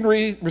 someone can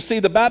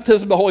receive the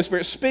baptism of the Holy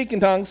Spirit, speak in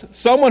tongues.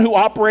 Someone who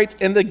operates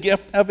in the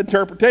gift of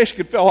interpretation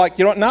could feel like,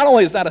 not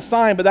only is that a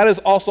sign, but that is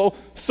also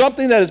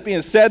something that is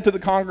being said to the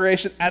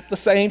congregation at the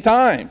same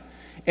time.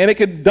 And it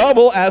could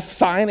double as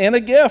sign and a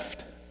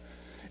gift.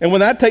 And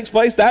when that takes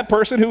place, that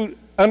person who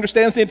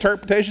understands the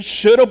interpretation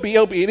should be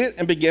obedient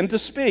and begin to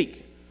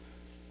speak.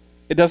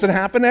 It doesn't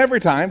happen every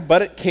time,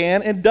 but it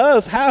can and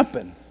does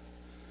happen.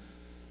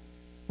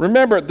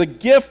 Remember, the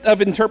gift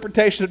of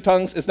interpretation of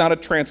tongues is not a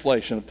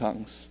translation of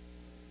tongues.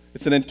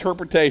 It's an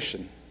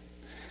interpretation.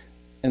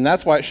 And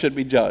that's why it should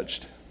be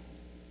judged.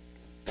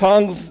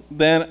 Tongues,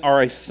 then,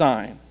 are a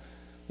sign.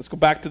 Let's go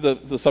back to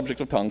the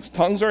subject of tongues.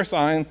 Tongues are a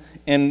sign.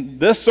 In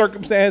this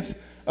circumstance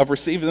of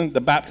receiving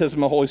the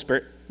baptism of the Holy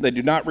Spirit, they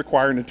do not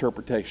require an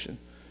interpretation.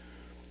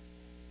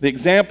 The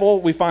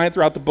example we find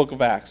throughout the book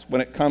of Acts when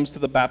it comes to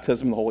the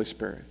baptism of the Holy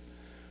Spirit.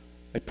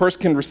 A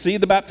person can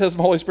receive the baptism of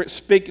the Holy Spirit,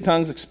 speak in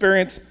tongues,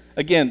 experience.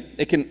 Again,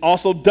 it can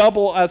also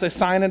double as a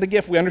sign and a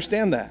gift. We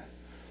understand that.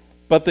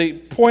 But the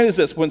point is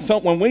this: when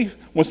someone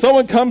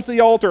comes to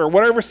the altar or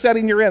whatever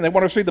setting you're in, they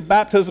want to receive the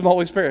baptism of the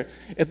Holy Spirit.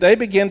 If they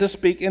begin to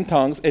speak in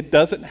tongues, it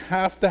doesn't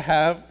have to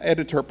have an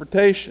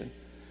interpretation.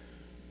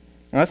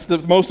 And that's the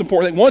most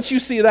important thing. Once you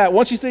see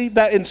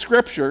that in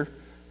Scripture,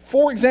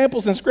 4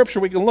 examples in Scripture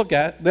we can look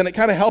at, then it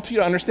kind of helps you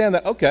to understand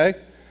that, okay,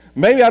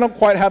 maybe I don't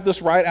quite have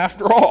this right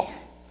after all.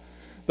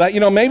 That,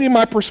 maybe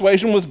my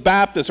persuasion was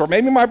Baptist, or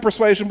maybe my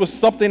persuasion was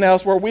something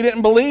else where we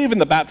didn't believe in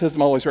the baptism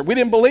of the Holy Spirit. We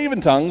didn't believe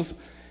in tongues,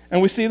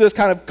 and we see this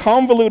kind of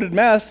convoluted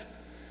mess.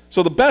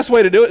 So the best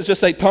way to do it is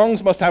just say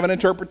tongues must have an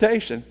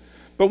interpretation.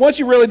 But once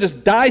you really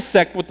just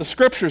dissect what the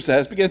Scripture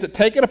says, begin to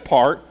take it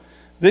apart,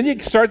 then you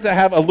start to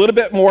have a little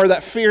bit more of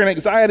that fear and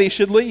anxiety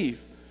should leave.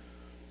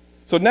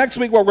 So next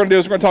week what we're going to do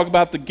is we're going to talk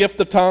about the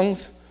gift of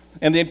tongues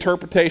and the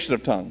interpretation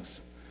of tongues.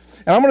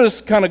 And I'm going to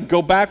just kind of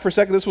go back for a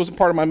second. This wasn't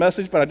part of my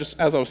message, but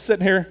as I was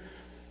sitting here,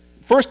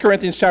 1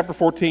 Corinthians chapter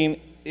 14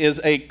 is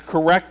a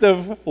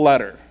corrective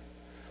letter.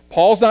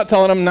 Paul's not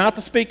telling them not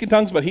to speak in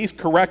tongues, but he's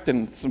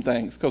correcting some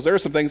things because there are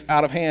some things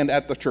out of hand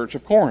at the church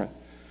of Corinth.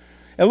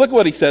 And look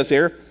what he says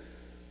here.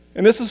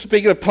 And this is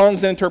speaking of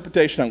tongues and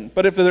interpretation.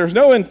 But if there's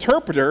no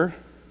interpreter,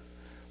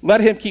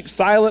 let him keep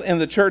silent in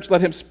the church. Let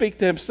him speak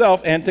to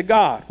himself and to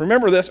God.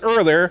 Remember this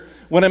earlier.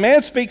 When a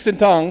man speaks in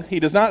tongues, he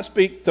does not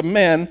speak to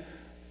men,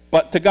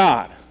 but to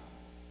God.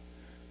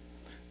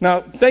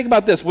 Now, think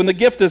about this. When the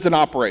gift is in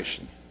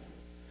operation,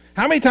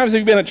 how many times have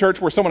you been in a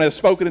church where someone has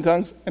spoken in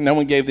tongues and no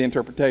one gave the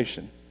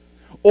interpretation?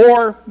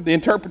 Or the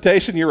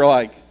interpretation, you were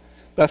like,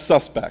 that's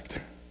suspect.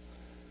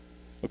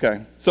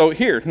 Okay, so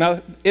here,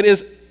 now it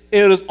is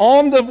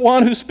on the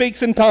one who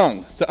speaks in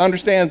tongues to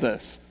understand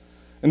this.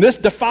 And this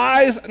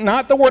defies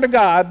not the Word of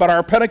God, but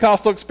our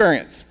Pentecostal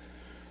experience.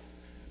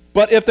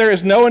 But if there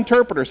is no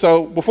interpreter,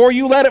 so before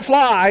you let it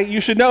fly,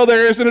 you should know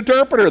there is an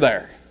interpreter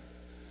there.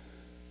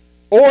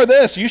 Or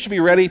this, you should be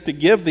ready to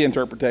give the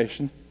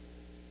interpretation.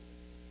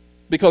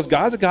 Because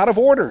God's a God of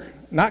order,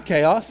 not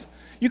chaos.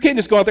 You can't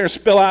just go out there and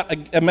spill out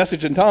a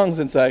message in tongues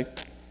and say,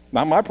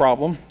 not my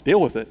problem, deal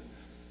with it.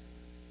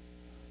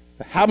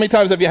 How many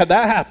times have you had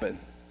that happen?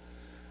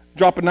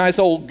 Drop a nice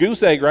old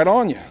goose egg right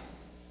on you.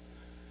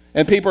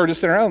 And people are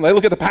just sitting around. They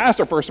look at the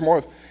pastor first and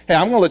more. Hey,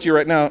 I'm going to let you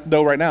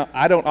know right now,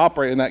 I don't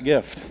operate in that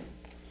gift.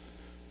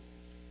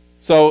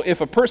 So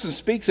if a person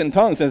speaks in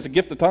tongues and it's a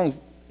gift of tongues,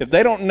 if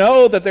they don't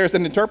know that there's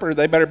an interpreter,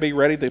 they better be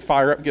ready to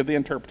fire up and give the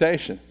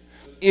interpretation.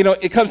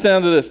 It comes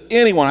down to this.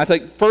 Anyone, I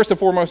think, first and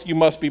foremost, you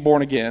must be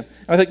born again.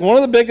 I think one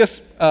of the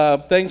biggest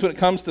things when it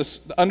comes to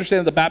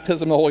understanding the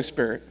baptism of the Holy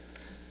Spirit,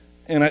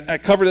 and I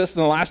covered this in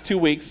the last 2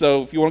 weeks,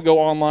 so if you want to go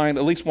online,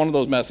 at least one of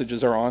those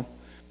messages are on,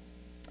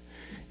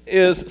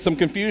 is some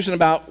confusion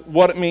about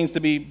what it means to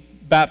be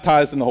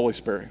baptized in the Holy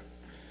Spirit.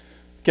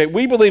 Okay,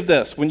 we believe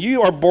this. When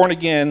you are born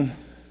again,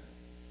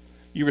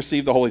 you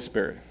receive the Holy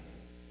Spirit.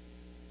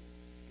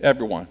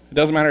 Everyone. It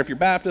doesn't matter if you're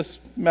Baptist,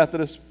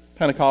 Methodist,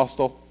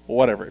 Pentecostal, or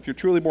whatever. If you're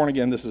truly born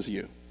again, this is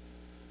you.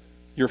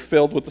 You're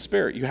filled with the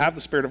Spirit. You have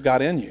the Spirit of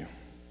God in you.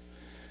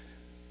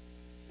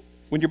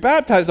 When you're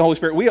baptized in the Holy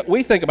Spirit,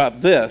 we think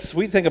about this.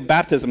 We think of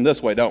baptism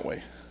this way, don't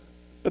we?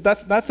 But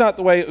that's not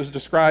the way it was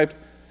described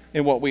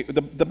in what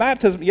the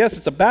baptism. Yes,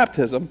 it's a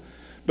baptism,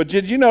 but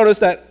did you notice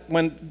that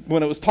when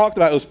it was talked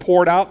about, it was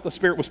poured out, the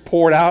Spirit was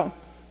poured out,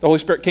 the Holy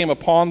Spirit came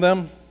upon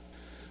them?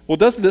 Well,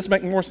 doesn't this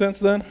make more sense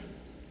then?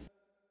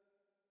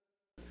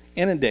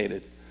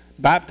 Inundated,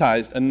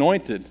 baptized,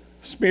 anointed,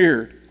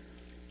 smeared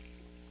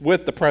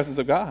with the presence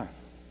of God.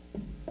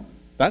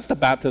 That's the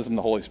baptism of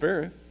the Holy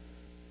Spirit.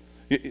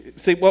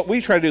 See, what we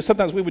try to do,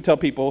 sometimes we would tell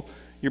people,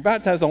 you're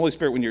baptized in the Holy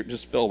Spirit when you're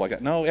just filled like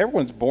that. No,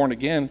 everyone's born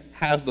again,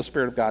 has the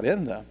Spirit of God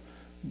in them.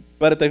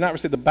 But if they've not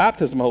received the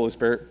baptism of the Holy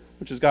Spirit,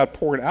 which is God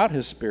pouring out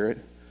His Spirit,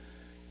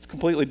 it's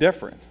completely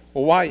different.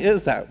 Well, why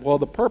is that? Well,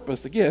 the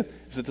purpose, again,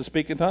 is it to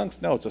speak in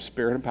tongues? No, it's a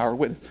Spirit-empowered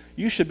witness.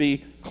 You should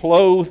be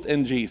clothed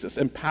in Jesus,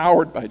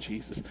 empowered by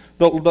Jesus.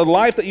 The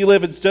life that you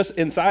live is just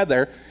inside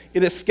there.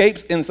 It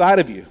escapes inside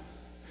of you.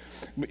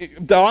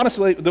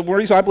 Honestly, the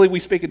reason I believe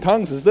we speak in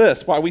tongues is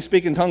this. Why we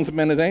speak in tongues of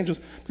men as angels?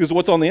 Because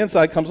what's on the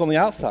inside comes on the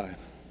outside.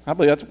 I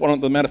believe that's one of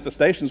the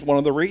manifestations, one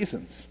of the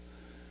reasons.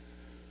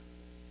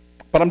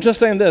 But I'm just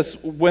saying this.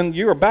 When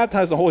you are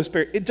baptized in the Holy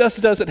Spirit, it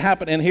just doesn't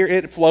happen in here.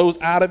 It flows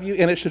out of you,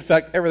 and it should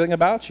affect everything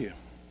about you.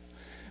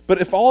 But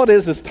if all it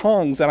is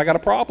tongues, then I got a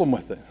problem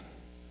with it.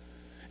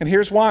 And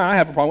here's why I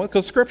have a problem with it,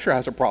 because Scripture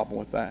has a problem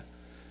with that.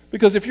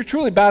 Because if you're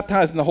truly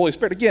baptized in the Holy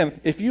Spirit, again,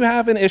 if you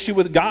have an issue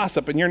with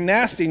gossip and you're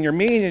nasty and you're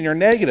mean and you're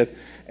negative,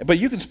 but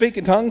you can speak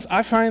in tongues,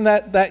 I find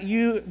that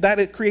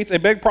it creates a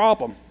big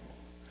problem.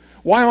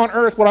 Why on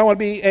earth would I want to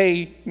be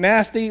a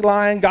nasty,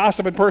 lying,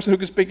 gossiping person who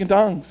can speak in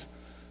tongues?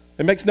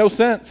 It makes no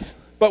sense.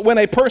 But when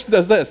a person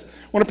does this,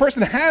 when a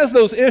person has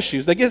those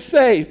issues, they get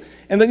saved,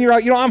 and then you're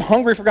like, I'm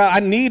hungry for God. I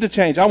need to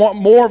change. I want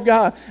more of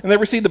God. And they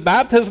receive the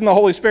baptism of the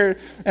Holy Spirit.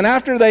 And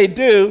after they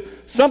do,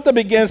 something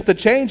begins to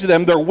change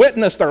them. Their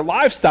witness, their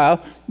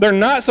lifestyle. They're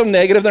not so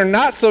negative. They're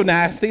not so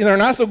nasty. They're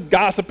not so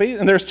gossipy.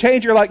 And there's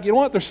change. You're like, you know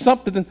what? There's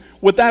something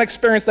with that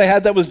experience they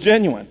had that was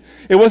genuine.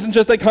 It wasn't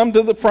just they come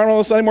to the front on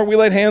the Sunday where we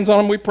laid hands on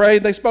them, we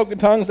prayed, they spoke in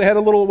tongues, they had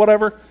a little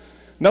whatever.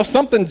 No,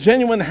 something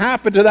genuine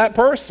happened to that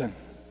person.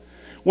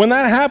 When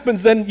that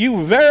happens, then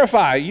you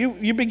verify.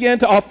 You begin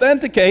to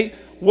authenticate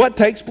what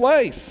takes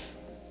place.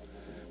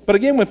 But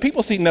again, when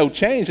people see no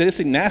change, they just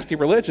see nasty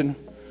religion,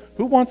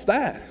 who wants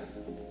that?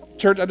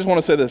 Church, I just want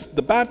to say this.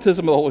 The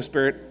baptism of the Holy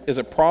Spirit is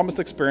a promised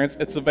experience.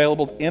 It's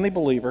available to any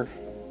believer.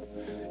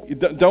 You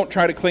don't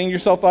try to clean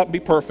yourself up and be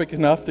perfect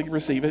enough to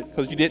receive it,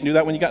 because you didn't do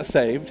that when you got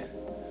saved.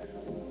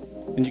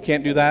 And you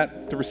can't do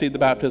that to receive the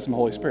baptism of the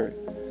Holy Spirit.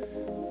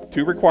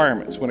 2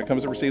 requirements when it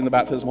comes to receiving the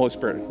baptism of the Holy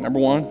Spirit. Number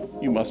 1,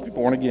 you must be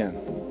born again.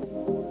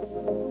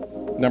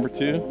 Number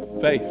 2,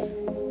 faith.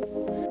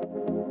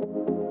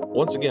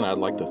 Once again, I'd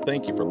like to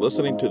thank you for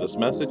listening to this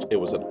message. It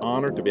was an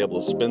honor to be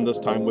able to spend this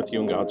time with you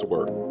in God's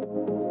Word.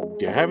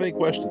 If you have any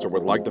questions or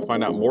would like to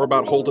find out more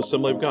about Holt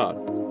Assembly of God,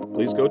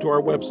 please go to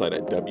our website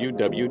at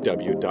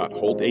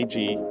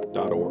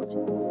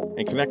www.holtag.org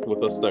and connect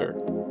with us there.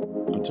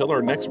 Until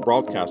our next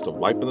broadcast of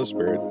Life in the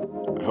Spirit,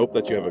 I hope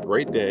that you have a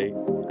great day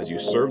as you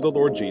serve the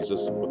Lord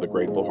Jesus with a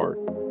grateful heart.